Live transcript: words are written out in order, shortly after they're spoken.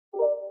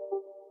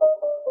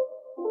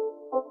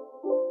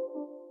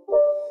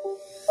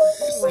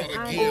Wait,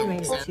 I just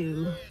made it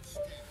to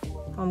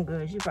Home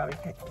Goods. You probably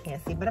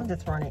can't see, but I'm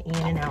just running in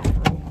and out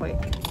real quick.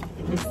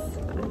 It's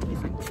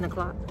like 10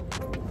 o'clock.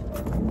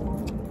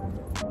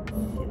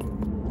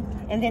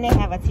 And then they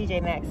have a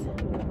TJ Maxx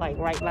like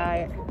right by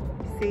it.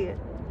 See it?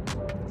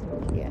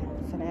 Yeah,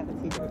 so they have a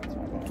TJ Maxx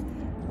right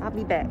there. I'll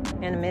be back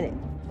in a minute.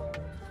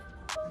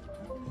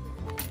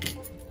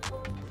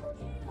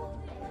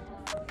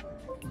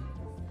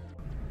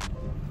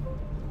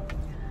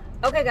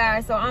 Okay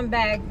guys, so I'm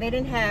back. They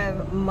didn't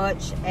have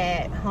much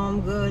at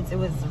Home Goods. It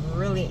was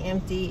really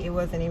empty. It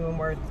wasn't even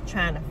worth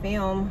trying to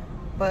film.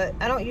 But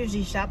I don't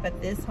usually shop at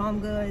this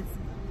Home Goods.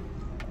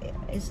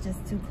 It's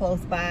just too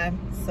close by.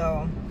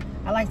 So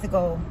I like to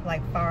go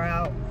like far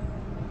out.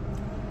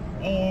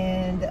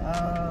 And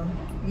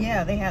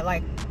yeah, they had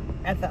like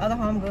at the other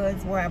Home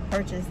Goods where I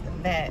purchased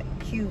that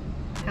cute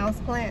house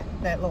plant,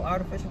 that little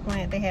artificial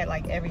plant, they had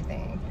like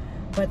everything.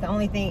 But the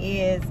only thing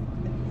is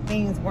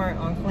things weren't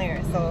on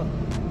clearance. So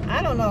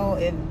I don't know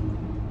if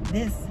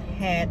this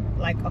had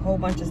like a whole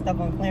bunch of stuff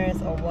on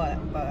clearance or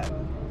what, but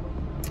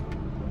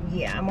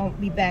yeah, I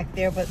won't be back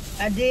there. But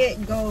I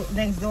did go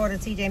next door to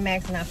TJ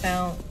Maxx and I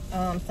found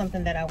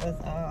something that I was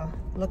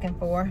looking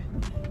for,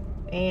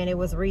 and it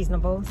was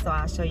reasonable, so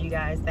I'll show you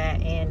guys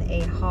that in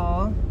a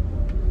haul.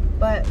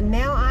 But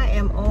now I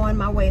am on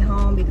my way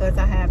home because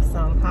I have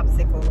some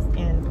popsicles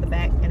in the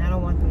back and I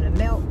don't want them to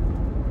melt.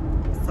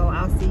 So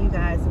I'll see you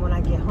guys when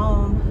I get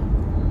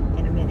home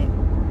in a minute.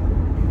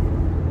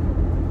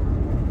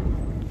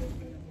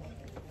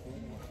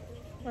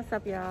 What's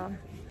up, y'all?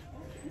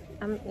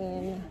 I'm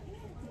in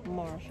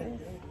Marshall's.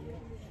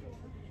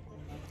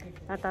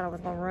 I thought I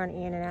was gonna run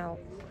in and out.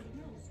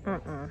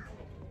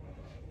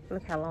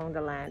 Look how long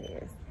the line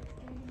is.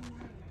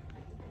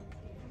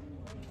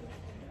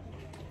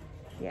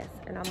 Yes,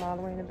 and I'm all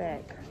the way in the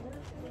back.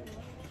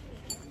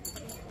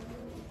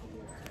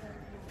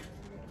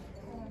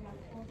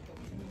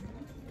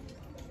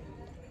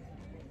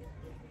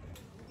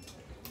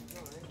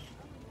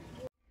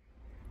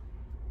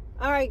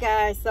 All right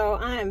guys, so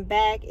I am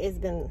back. It's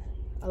been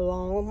a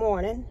long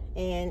morning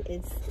and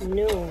it's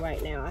noon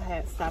right now. I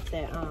had stopped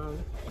at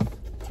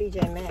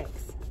TJ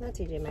Maxx. Not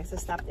TJ Maxx, I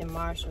stopped in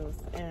Marshall's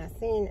and I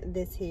seen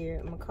this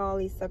here,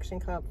 Macaulay suction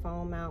cup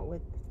foam mount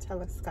with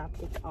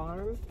telescopic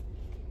arm.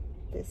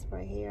 This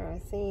right here, I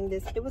seen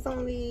this. It was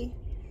only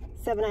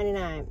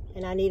 $7.99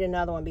 and I need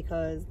another one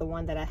because the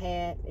one that I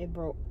had, it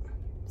broke.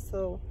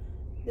 So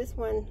this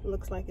one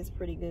looks like it's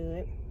pretty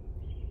good.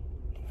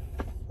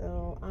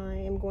 So I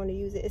am going to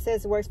use it. It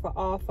says it works for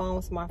all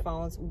phones,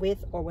 smartphones,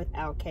 with or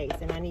without case.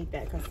 And I need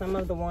that because some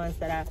of the ones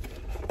that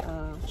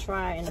I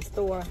tried in the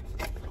store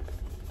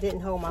didn't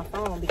hold my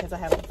phone because I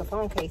have the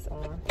phone case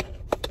on.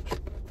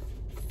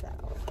 So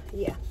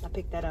yeah, I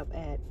picked that up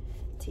at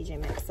TJ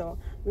Maxx. So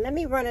let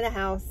me run in the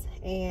house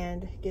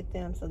and get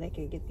them so they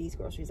can get these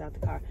groceries out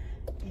the car.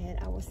 And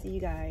I will see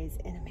you guys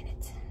in a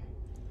minute.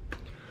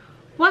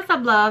 What's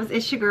up, loves?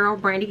 It's your girl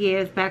Brandy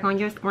Gibbs back on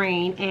your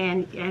screen,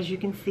 and as you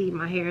can see,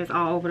 my hair is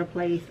all over the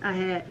place. I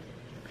had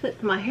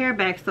clipped my hair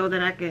back so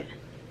that I could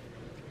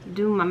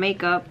do my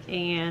makeup,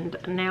 and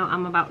now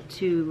I'm about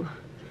to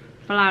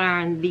flat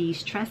iron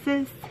these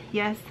tresses.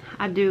 Yes,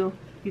 I do.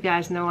 You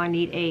guys know I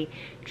need a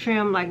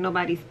trim like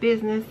nobody's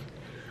business.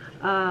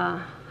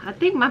 I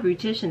think my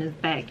beautician is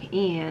back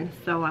in,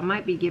 so I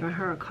might be giving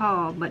her a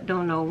call, but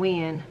don't know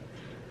when.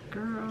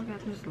 Girl, I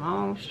got this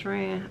long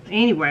strand.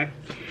 Anyway,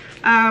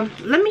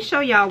 let me show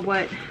y'all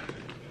what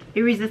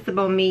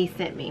Irresistible Me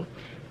sent me.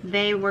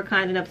 They were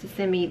kind enough to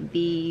send me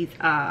these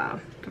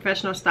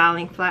professional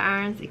styling flat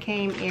irons. It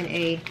came in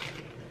a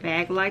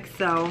bag like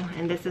so,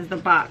 and this is the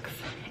box.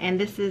 And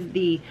this is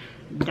the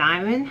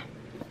diamond.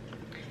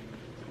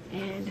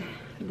 And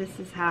this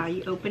is how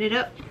you open it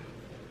up.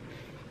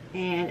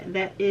 And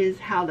that is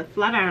how the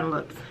flat iron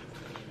looks.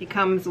 It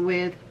comes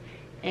with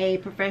a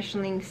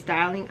professional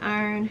styling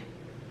iron.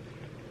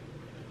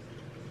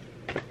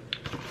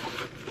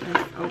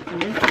 Let's open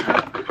this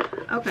up.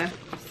 Okay,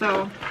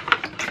 so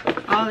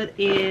all it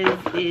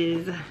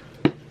is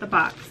the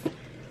box,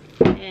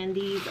 and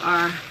these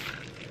are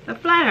the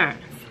flat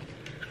irons.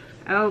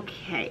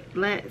 Okay,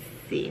 let's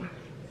see.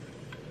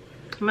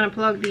 I'm gonna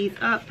plug these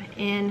up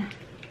in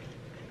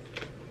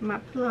my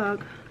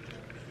plug.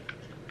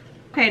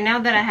 Okay, now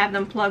that I have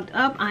them plugged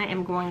up, I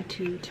am going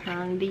to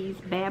turn these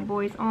bad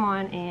boys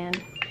on, and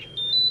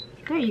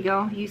there you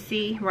go. You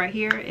see right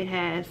here, it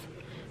has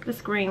the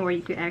screen where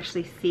you could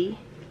actually see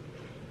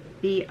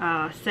the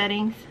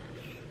settings,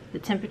 the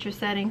temperature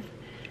settings.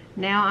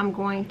 Now I'm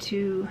going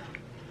to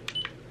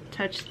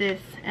touch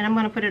this, and I'm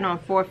going to put it on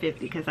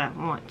 450 because I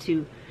want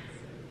to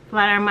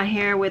flat iron my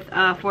hair with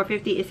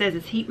 450. It says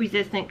it's heat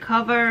resistant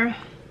cover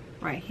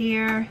right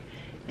here.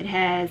 It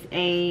has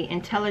a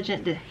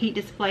intelligent heat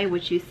display,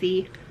 which you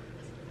see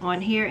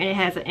on here, and it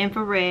has an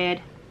infrared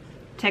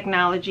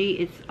technology.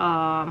 It's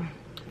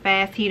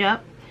fast heat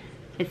up.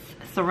 It's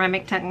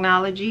ceramic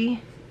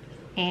technology,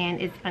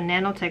 and it's a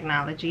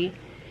nanotechnology.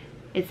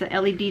 It's a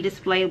LED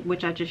display,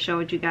 which I just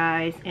showed you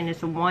guys, and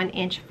it's a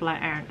 1-inch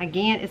flat iron.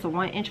 Again, it's a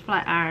 1-inch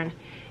flat iron.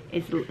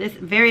 It's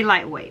very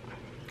lightweight.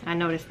 I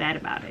noticed that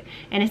about it.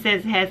 And it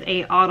says it has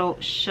a auto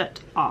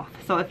shut off.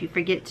 So if you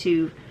forget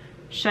to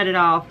shut it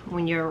off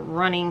when you're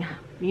running,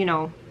 you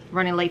know,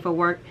 running late for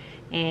work,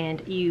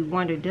 and you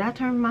wonder, did I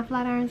turn my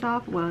flat irons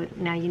off? Well,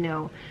 now you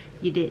know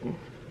you didn't.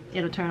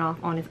 It'll turn off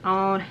on its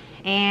own,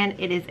 and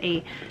it is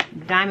a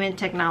diamond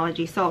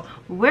technology. So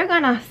we're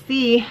gonna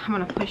see, I'm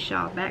gonna push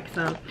y'all back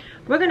some.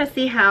 We're gonna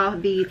see how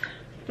these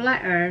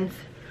flat irons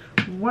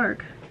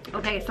work.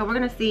 Okay, so we're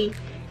gonna see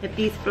if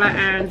these flat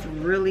irons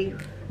really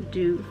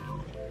do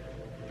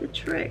the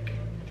trick.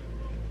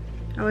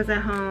 I was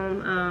at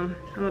home,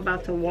 I'm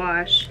about to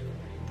wash.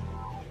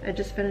 I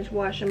just finished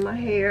washing my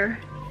hair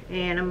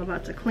and I'm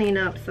about to clean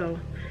up, so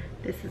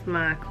this is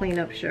my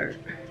cleanup shirt.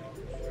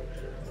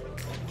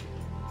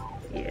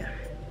 Yeah,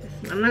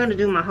 I'm not gonna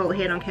do my whole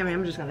head on camera,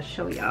 I'm just gonna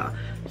show y'all.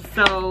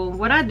 So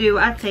what I do,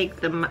 I take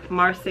the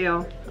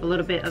Marcel, a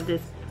little bit of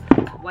this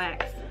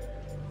wax,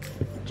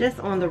 just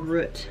on the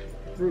root,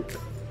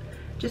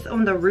 just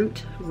on the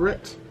root,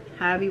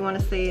 however you want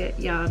to say it.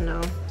 Y'all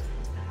know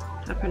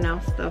I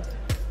pronounce stuff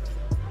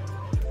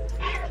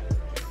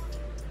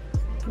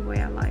the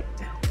way I like.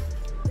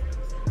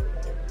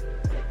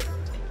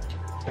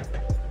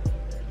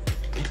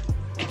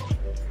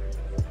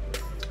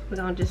 We're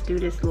gonna just do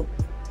this little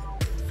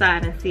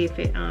side and see if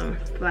it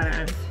flat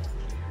irons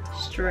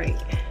straight.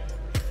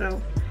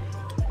 So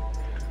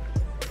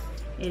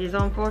it is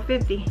on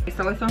 450.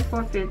 So it's on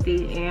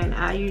 450, and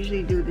I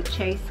usually do the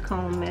chase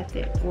comb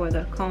method or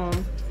the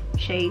comb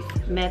chase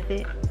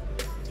method,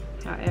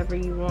 however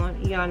you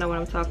want. Y'all know what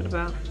I'm talking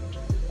about.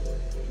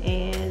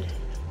 And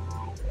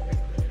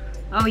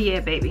oh yeah,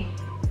 baby,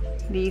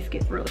 these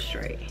get real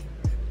straight.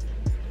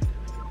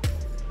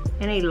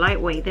 And they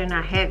lightweight, they're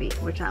not heavy,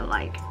 which I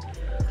like.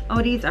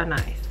 Oh, these are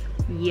nice.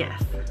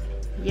 Yes,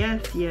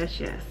 yes, yes,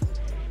 yes.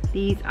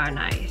 These are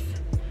nice.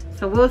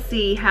 So we'll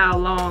see how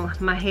long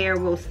my hair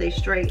will stay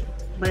straight.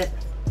 But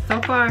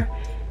so far,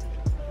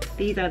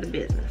 these are the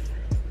business.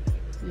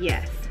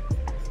 Yes.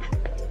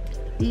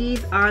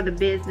 These are the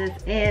business,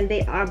 and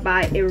they are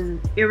by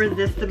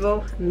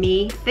Irresistible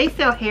Me. They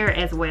sell hair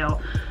as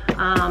well.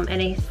 And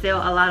they sell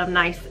a lot of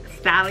nice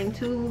styling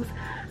tools.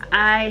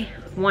 I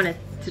wanted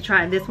to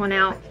try this one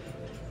out,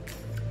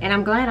 and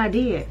I'm glad I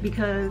did,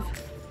 because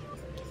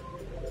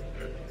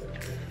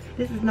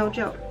this is no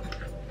joke.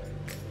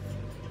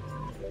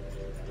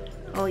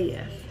 Oh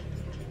yes.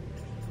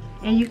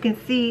 And you can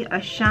see a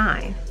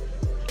shine.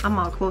 I'm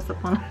all close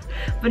up on it.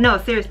 But no,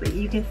 seriously,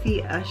 you can see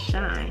a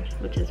shine,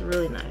 which is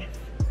really nice.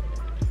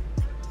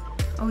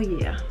 Oh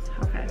yeah.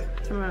 Okay,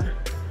 so I'm gonna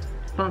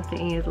bump the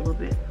ends a little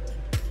bit.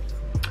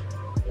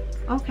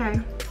 Okay.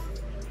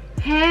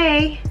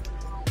 Hey.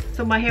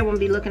 So my hair won't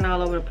be looking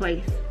all over the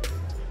place.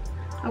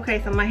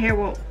 Okay, so my hair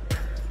won't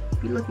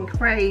be looking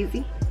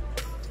crazy.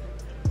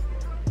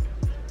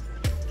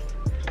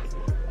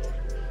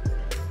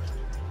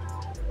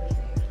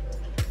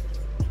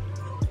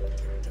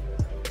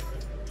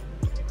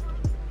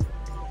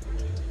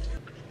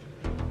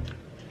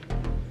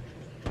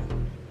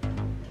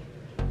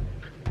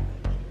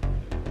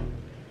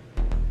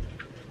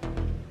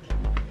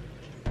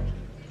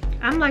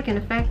 I'm liking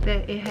the fact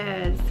that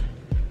it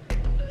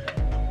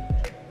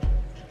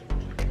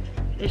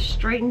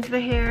straightens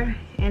the hair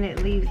and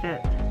it leaves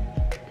that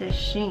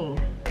sheen.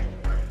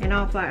 And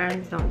all flat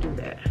irons don't do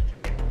that.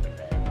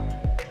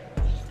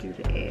 Just do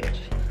the edge.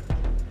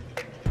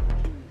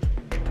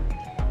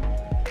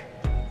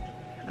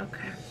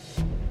 Okay.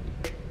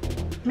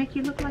 Make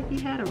you look like you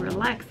had a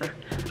relaxer.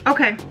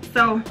 Okay,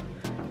 so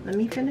let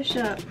me finish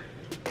up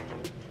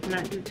and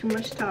not do too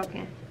much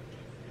talking.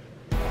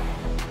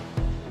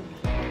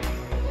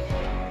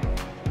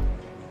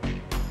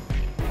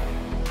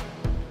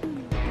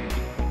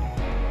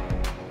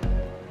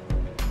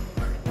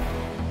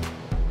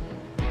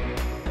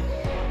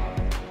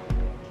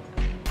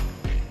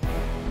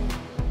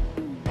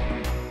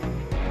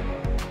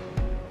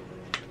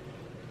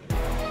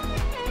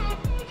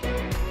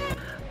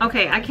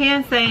 Okay, I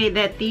can say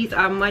that these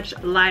are much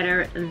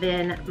lighter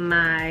than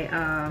my,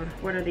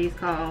 what are these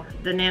called?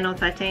 The Nano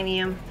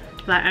Titanium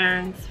flat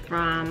irons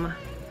from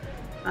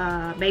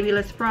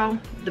Babyliss Pro.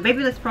 The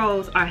Babyliss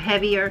Pros are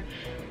heavier,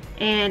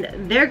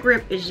 and their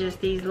grip is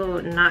just these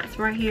little knots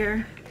right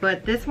here.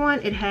 But this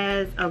one, it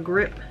has a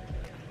grip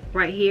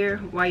right here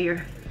while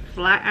you're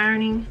flat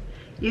ironing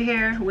your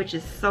hair, which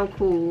is so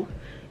cool.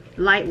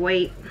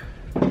 Lightweight.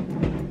 I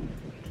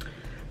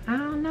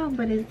don't know,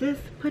 but is this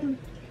putting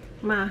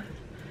my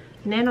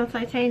Nano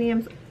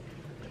Titanium's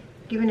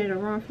giving it a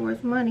run for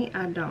its money?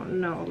 I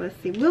don't know.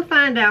 Let's see. We'll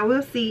find out.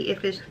 We'll see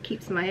if it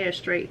keeps my hair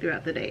straight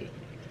throughout the day.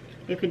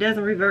 If it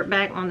doesn't revert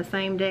back on the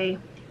same day,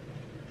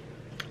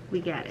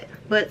 we got it.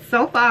 But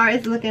so far,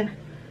 it's looking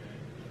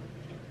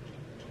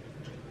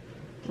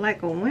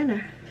like a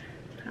winner.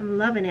 I'm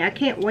loving it. I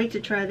can't wait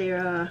to try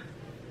their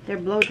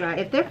blow dry.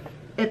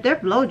 If their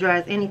blow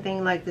dry is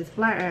anything like this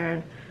flat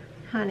iron,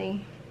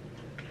 honey,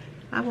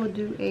 I will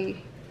do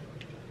a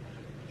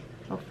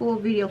full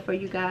video for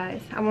you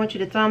guys. I want you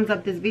to thumbs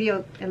up this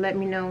video and let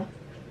me know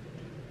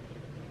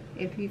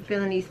if you're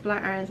feeling these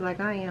flat irons like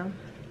I am.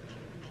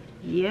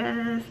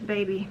 Yes,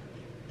 baby.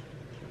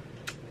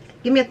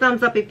 Give me a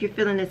thumbs up if you're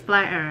feeling this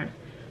flat iron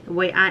the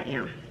way I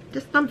am.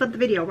 Just thumbs up the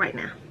video right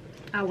now.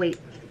 I'll wait.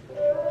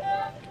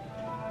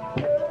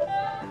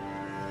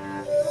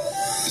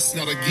 It's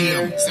not a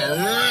game, it's a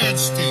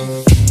rich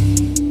thing.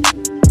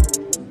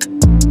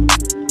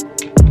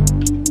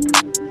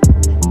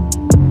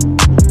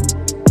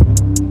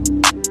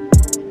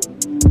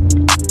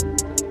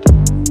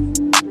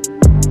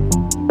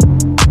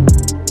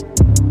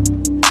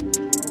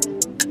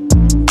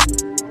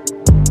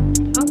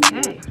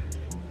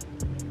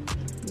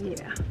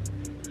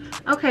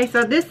 Okay,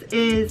 so this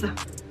is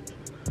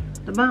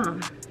the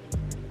bomb.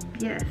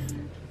 Yes,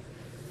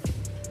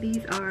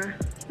 these are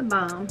the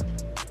bomb.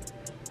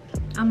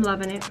 I'm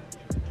loving it.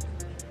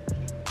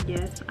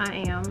 Yes, I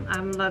am.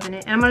 I'm loving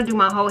it. And I'm gonna do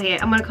my whole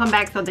head. I'm gonna come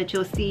back so that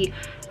you'll see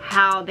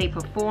how they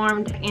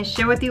performed and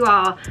share with you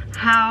all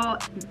how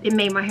it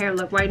made my hair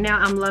look. Right now,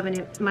 I'm loving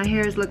it. My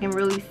hair is looking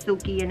really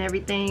silky and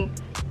everything.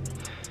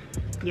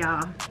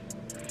 Y'all,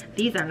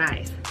 these are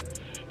nice.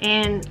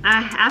 And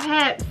I've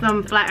had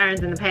some flat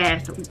irons in the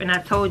past, and I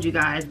told you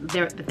guys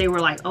that they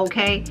were like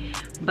okay,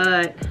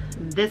 but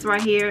this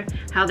right here,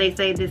 how they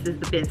say this is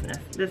the business.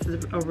 This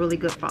is a really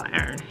good flat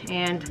iron,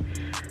 and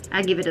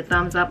I give it a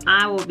thumbs up.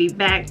 I will be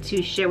back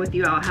to share with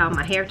you all how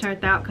my hair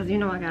turned out, because you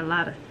know I got a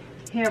lot of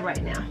hair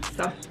right now,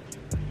 so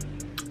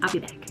I'll be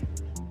back.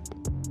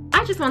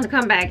 I just want to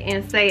come back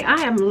and say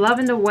I am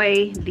loving the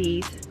way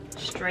these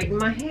straighten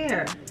my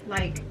hair.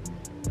 Like,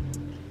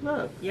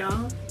 look,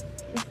 y'all,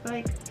 it's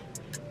like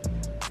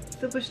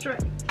super straight.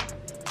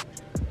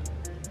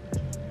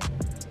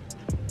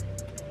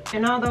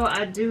 And although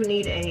I do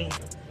need a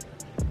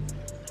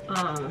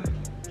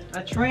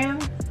trim,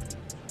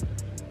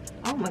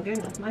 oh my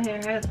goodness, my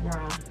hair has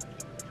grown.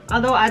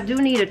 Although I do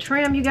need a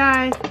trim, you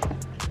guys,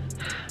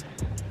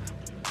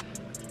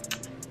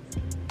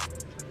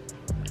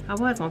 I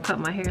was gonna cut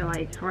my hair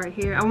like right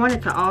here. I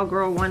wanted to all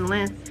grow one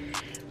length,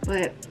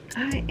 but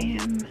I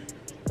am,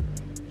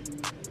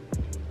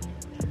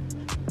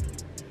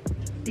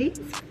 these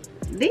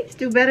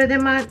do better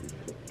than my,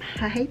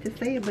 I hate to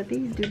say it, but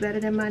these do better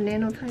than my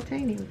nano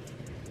titanium.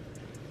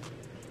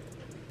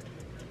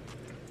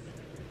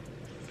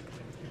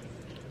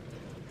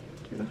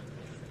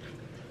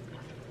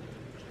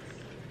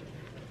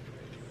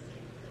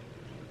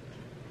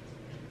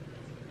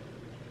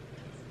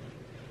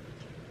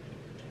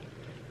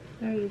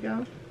 There you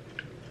go.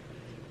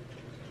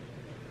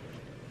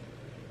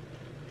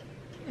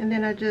 And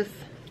then I just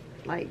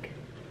like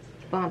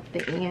bump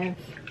the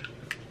ends.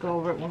 Go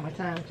over it one more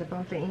time to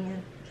bump it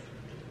in.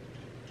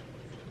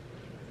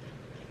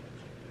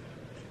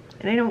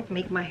 And they don't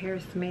make my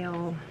hair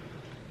smell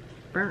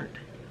burnt,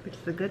 which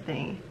is a good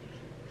thing.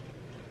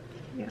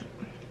 Yeah,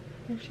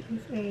 which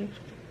is a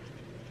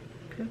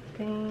good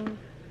thing.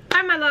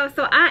 Alright, my love,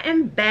 so I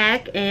am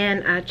back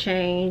and I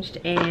changed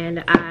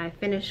and I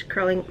finished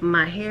curling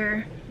my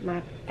hair.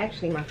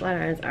 Actually my flat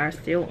irons are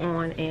still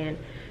on and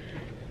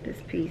this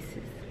piece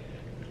is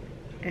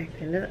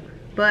acting up.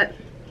 But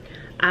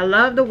I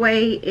love the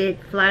way it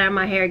flat ironed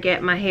my hair,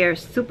 get my hair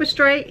super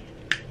straight.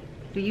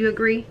 Do you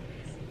agree?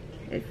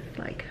 It's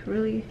like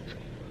really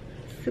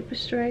super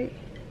straight.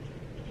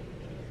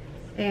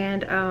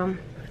 And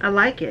I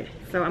like it.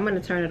 So I'm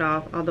gonna turn it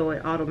off, although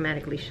it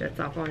automatically shuts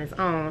off on its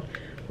own,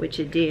 which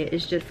it did.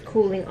 It's just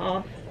cooling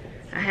off.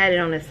 I had it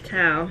on this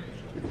towel.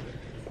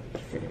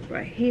 Sit it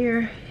right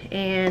here.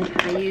 And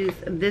I use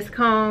this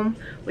comb,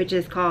 which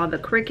is called the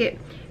Cricket.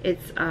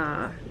 It's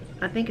I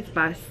think it's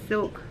by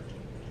Silkum.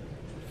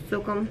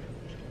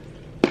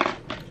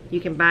 You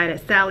can buy it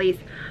at Sally's.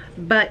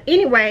 But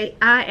anyway,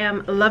 I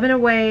am loving the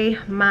way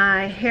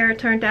my hair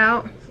turned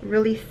out.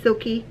 Really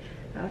silky.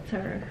 I'll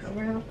turn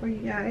around for you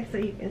guys so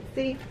you can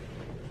see.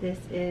 This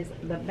is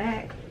the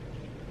back.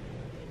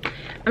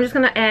 I'm just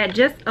gonna add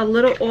just a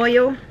little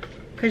oil,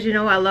 because you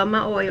know I love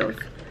my oils.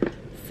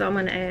 So I'm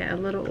gonna add a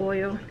little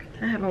oil.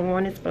 I haven't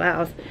worn this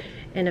blouse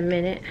in a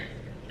minute.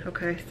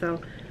 Okay,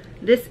 so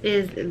this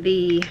is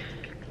the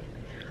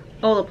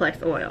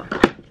Olaplex oil.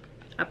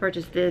 I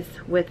purchased this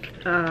with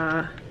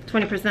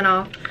 20%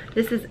 off.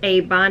 This is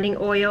a bonding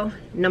oil,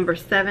 number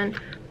 7.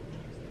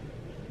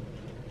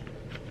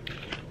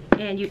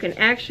 And you can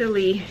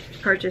actually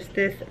purchase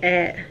this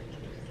at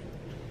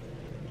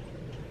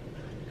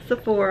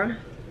Sephora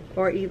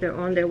or either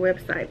on their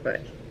website.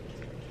 But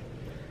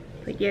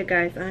yeah,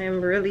 guys, I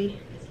am really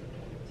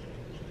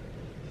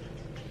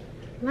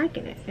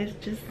liking it. It's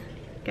just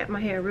got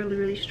my hair really,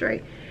 really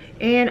straight.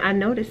 And I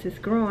notice it's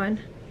growing,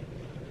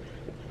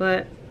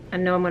 but I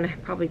know I'm gonna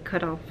probably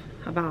cut off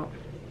about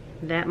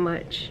that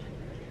much,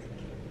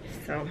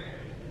 so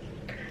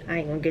I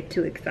ain't gonna get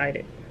too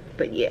excited.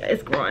 But yeah,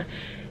 it's growing.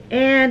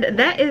 And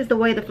that is the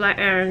way the flat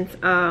irons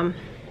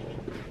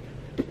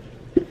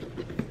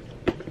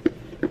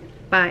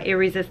by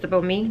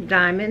Irresistible Me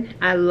Diamond.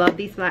 I love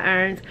these flat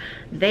irons.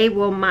 They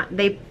will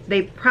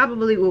they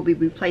probably will be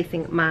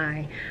replacing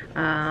my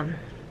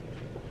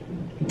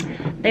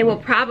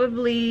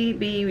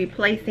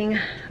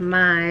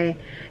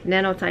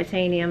Nano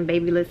Titanium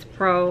Babyless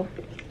Pro.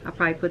 I'll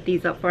probably put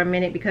these up for a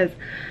minute because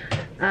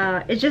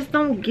it just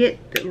don't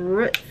get the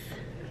roots.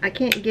 I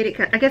can't get it,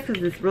 I guess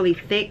because it's really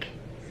thick,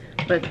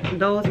 but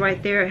those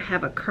right there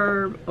have a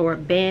curve or a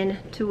bend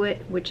to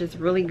it, which is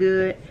really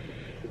good,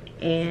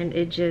 and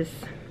it just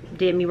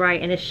did me right,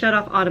 and it shut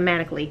off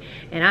automatically,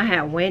 and I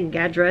had went and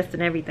got dressed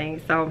and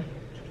everything. So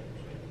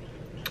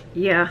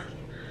yeah,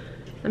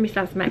 let me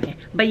stop smacking.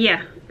 But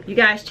yeah, you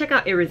guys, check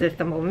out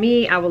Irresistible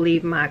Me. I will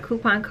leave my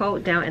coupon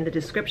code down in the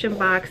description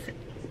box.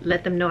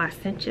 Let them know I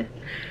sent you.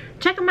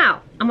 Check them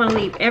out. I'm gonna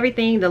leave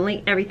everything, the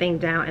link, everything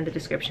down in the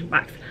description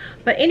box.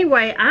 But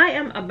anyway, I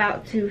am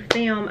about to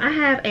film. I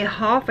have a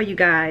haul for you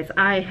guys.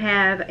 I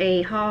have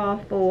a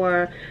haul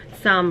for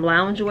some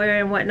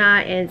loungewear and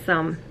whatnot, and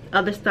some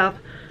other stuff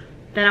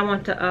that I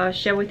want to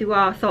share with you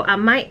all. So I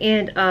might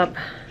end up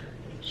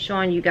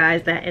showing you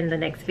guys that in the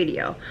next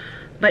video.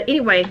 But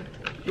anyway,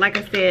 like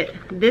I said,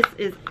 this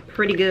is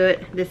pretty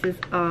good. This is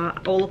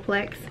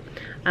Olaplex.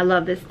 I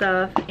love this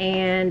stuff,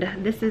 and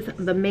this is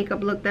the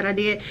makeup look that I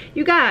did.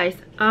 You guys,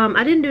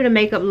 I didn't do the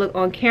makeup look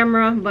on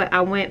camera, but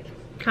I went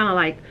kind of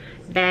like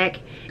back,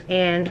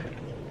 and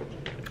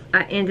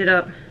I ended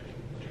up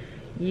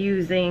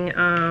using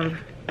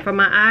for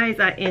my eyes,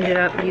 I ended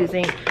up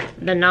using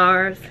the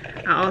NARS.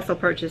 I also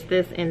purchased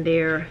this in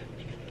their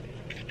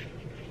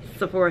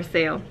Sephora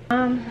sale.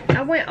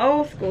 I went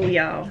old school,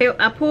 y'all.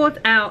 I pulled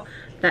out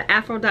the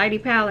Aphrodite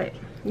palette.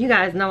 You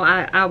guys know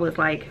I was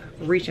like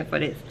reaching for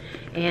this,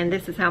 and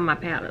this is how my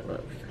palette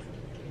looks.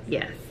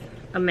 Yes,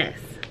 a mess.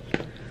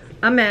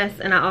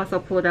 And I also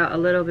pulled out a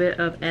little bit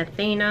of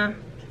Athena.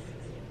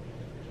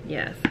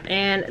 Yes,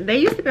 and they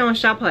used to be on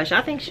Shop Hush.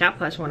 I think Shop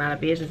Hush went out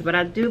of business, but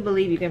I do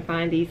believe you can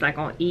find these like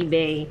on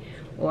eBay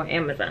or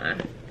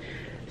Amazon.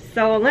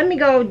 So let me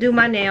go do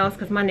my nails,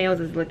 because my nails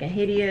is looking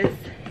hideous,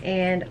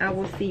 and I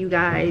will see you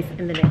guys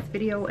in the next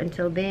video.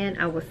 Until then,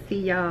 I will see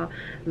y'all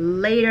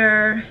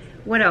later.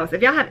 What else?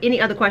 If y'all have any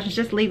other questions,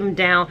 just leave them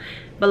down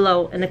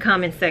below in the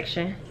comment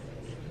section,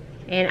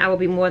 and I will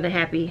be more than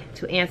happy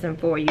to answer them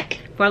for you.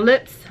 For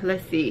lips,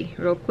 let's see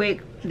real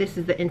quick. This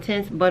is the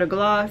Intense Butter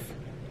Gloss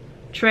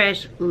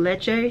Tres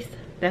Leches.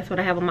 That's what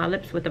I have on my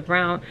lips with the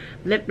brown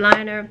lip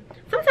liner.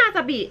 Sometimes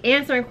I'll be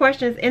answering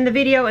questions in the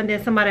video, and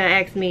then somebody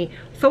asks me,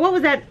 so what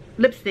was that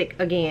lipstick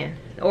again?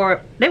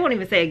 Or they won't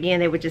even say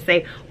again, they would just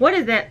say, what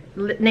is that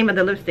name of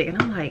the lipstick?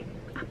 And I'm like,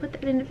 I put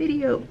that in the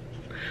video.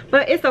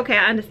 But it's okay,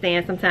 I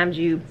understand. Sometimes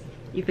you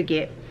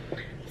forget.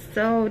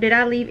 So did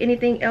I leave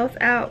anything else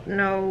out?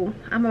 No.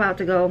 I'm about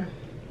to go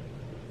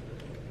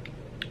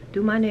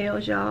do my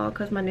nails, y'all,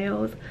 because my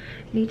nails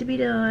need to be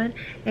done.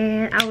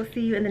 And I will see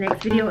you in the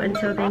next video.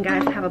 Until then,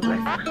 guys, have a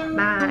blessed one.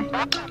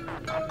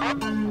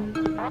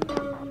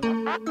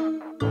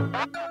 Bye.